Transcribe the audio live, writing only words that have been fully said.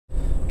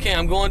Okay,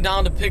 I'm going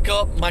down to pick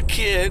up my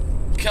kid,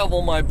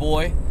 Kevel, my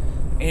boy,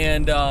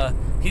 and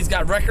he's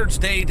got records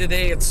day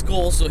today at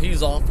school, so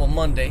he's off on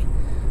Monday.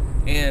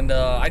 And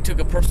I took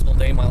a personal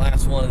day, my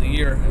last one of the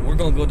year, and we're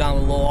gonna go down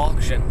to a little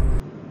auction.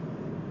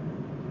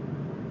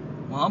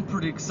 Well, I'm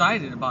pretty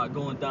excited about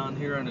going down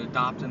here and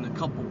adopting a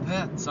couple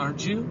pets,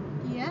 aren't you?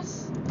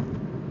 Yes.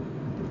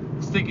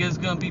 I think it's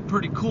gonna be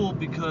pretty cool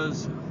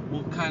because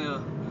we'll kind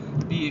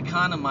of be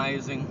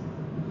economizing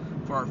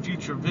for our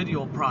future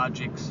video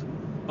projects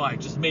by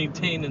just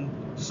maintaining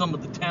some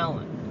of the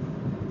talent.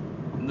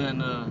 And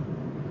then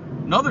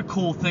another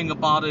cool thing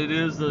about it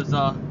is there's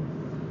gonna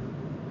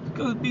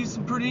be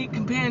some pretty neat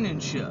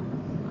companionship.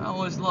 I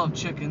always love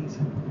chickens.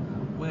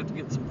 We have to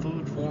get some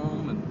food for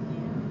them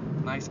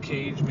and a nice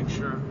cage, make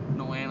sure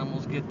no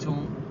animals get to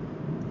them.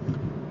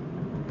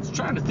 I was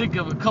trying to think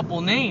of a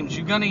couple names.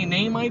 You got any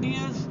name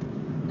ideas?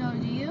 No,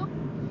 do you?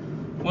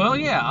 Well,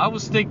 yeah, I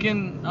was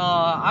thinking,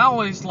 I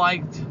always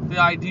liked the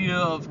idea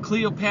of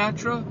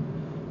Cleopatra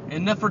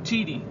and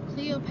Nefertiti.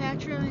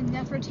 Cleopatra and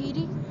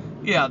Nefertiti?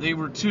 Yeah, they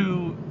were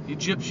two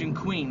Egyptian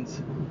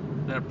queens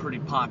that are pretty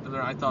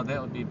popular. I thought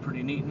that would be a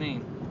pretty neat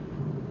name.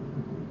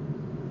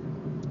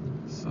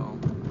 So,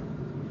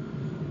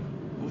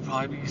 we'll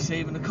probably be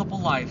saving a couple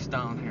lives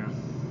down here.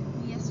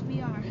 Yes,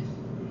 we are.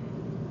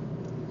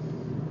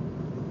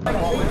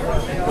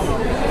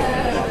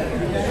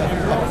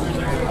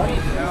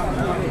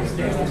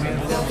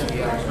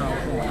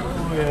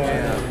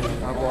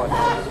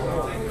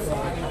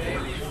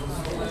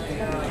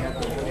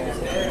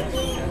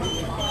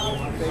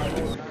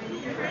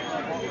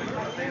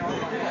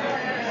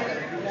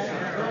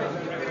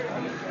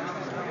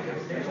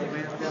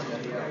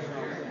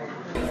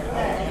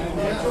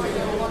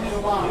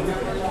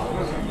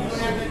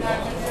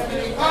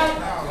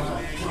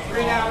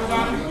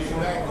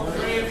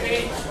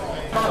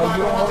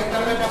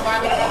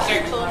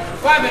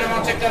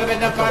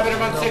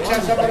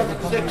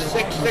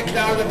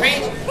 $6 a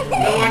piece.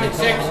 No one at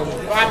 6.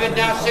 5 bid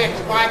now 6.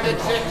 5 bid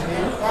 6.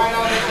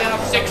 $5 now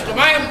 6 to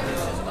mine.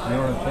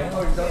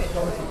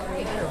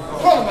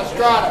 Full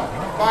Mastrada.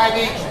 5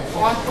 each.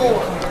 On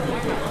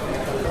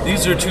 4.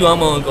 These are two I'm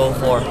gonna go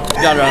for.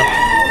 You got a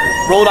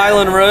Rhode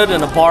Island Red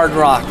and a Barred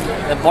Rock.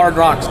 That Barred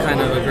Rock's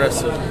kind of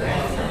aggressive.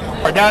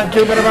 We're down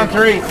 2 bid on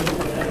 3.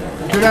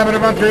 2 bid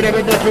on 3. 2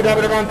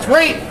 bid on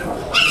 3.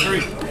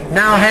 3.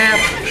 Now half.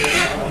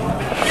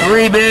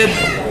 3 bid.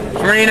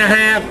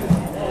 3.5.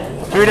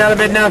 $3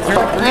 bid now. $3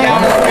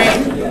 a piece.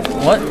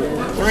 What?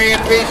 3 a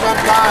piece on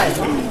 5.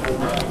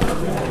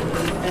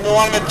 And the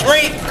one with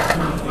 3.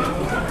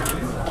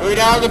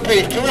 $3 a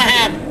piece.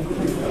 2.5.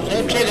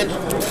 Same chickens.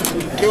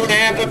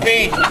 2.5 a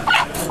piece.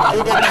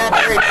 2 bid now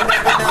 3. 2 bid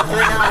now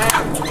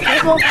 3.5.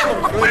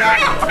 $3.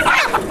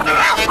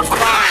 That's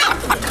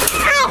 5.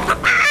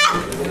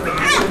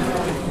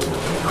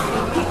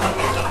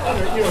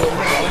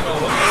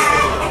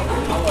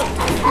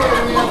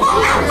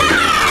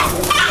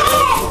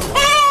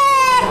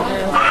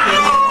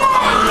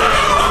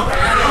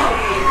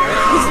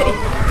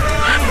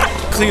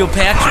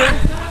 Cleopatra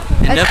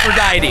and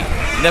Nefertiti.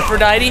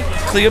 Nefertiti,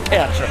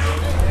 Cleopatra.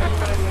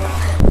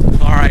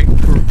 Alright,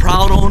 we're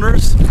proud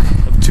owners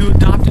of 2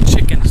 adopted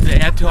chickens to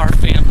add to our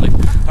family,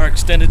 our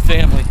extended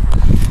family.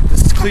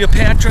 This is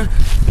Cleopatra,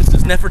 this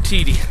is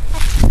Nefertiti.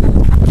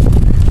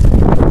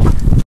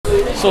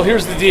 So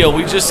here's the deal,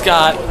 we just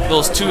got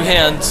those 2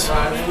 hens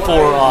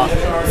for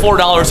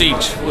 $4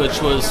 each,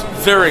 which was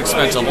very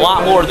expensive, a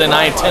lot more than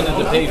I intended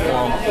to pay for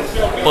them.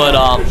 But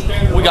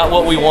we got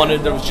what we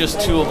wanted, there was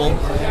just 2 of them,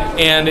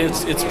 and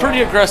it's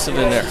pretty aggressive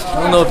in there.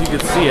 I don't know if you can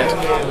see it,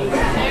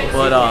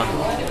 but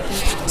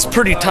it's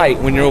pretty tight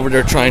when you're over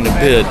there trying to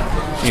bid,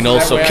 you know.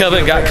 So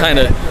Kevin got kind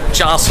of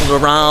jostled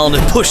around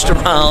and pushed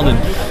around,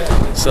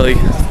 and so he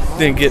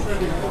didn't get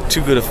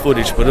too good of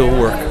footage, but it'll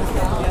work.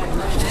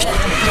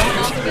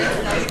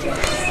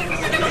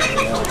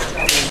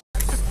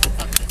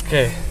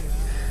 Okay,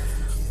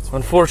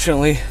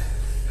 unfortunately,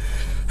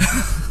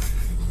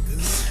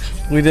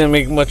 we didn't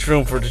make much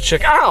room for the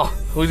chicken. Ow!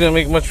 We didn't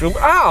make much room.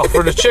 Ow!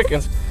 For the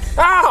chickens.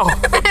 Ow!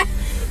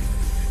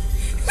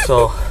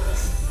 So,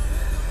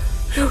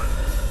 whew,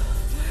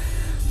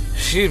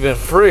 she's been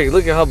free.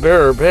 Look at how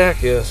bare her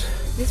back is.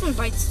 This one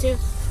bites too.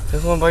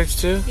 This one bites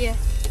too? Yeah.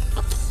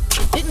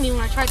 It bit me when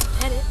I tried to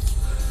pet it.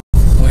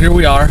 Well, here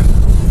we are.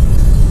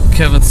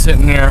 Kevin's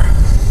sitting there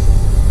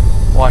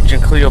watching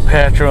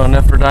Cleopatra and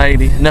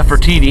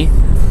Nefertiti.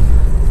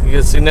 You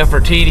can see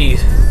Nefertiti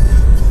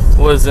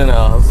was in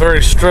a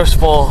very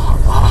stressful,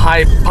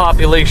 high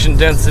population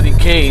density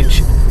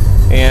cage,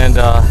 and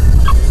a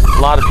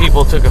lot of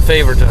people took a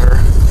favor to her.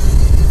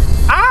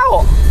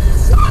 Ow!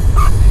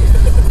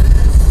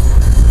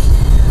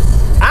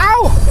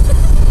 Ow!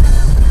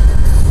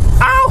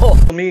 Ow!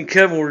 Me and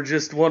Kevin were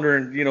just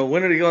wondering, you know,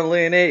 when are they going to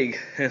lay an egg?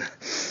 And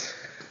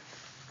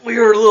we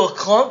heard a little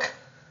clunk,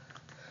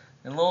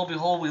 and lo and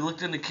behold, we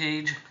looked in the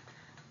cage,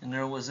 and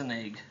there was an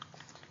egg.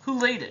 Who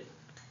laid it?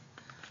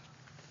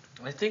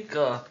 I think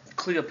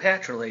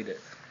Cleopatra laid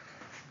it.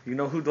 You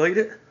know who laid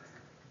it?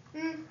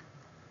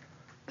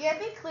 Yeah, I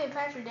think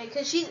Cleopatra did,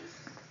 because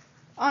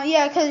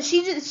Yeah, because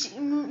she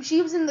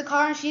was in the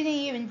car and she didn't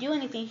even do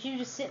anything. She was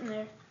just sitting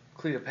there.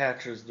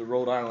 Cleopatra is the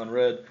Rhode Island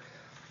Red.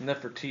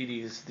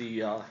 Nefertiti is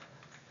the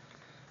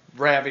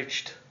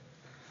ravaged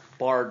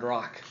barred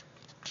rock.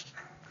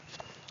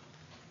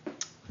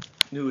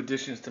 New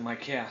additions to my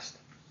cast.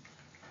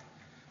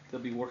 They'll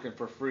be working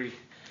for free.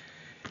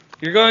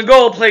 You're gonna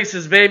go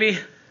places, baby.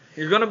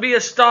 You're gonna be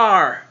a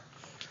star.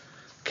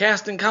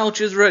 Casting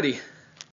couch is ready.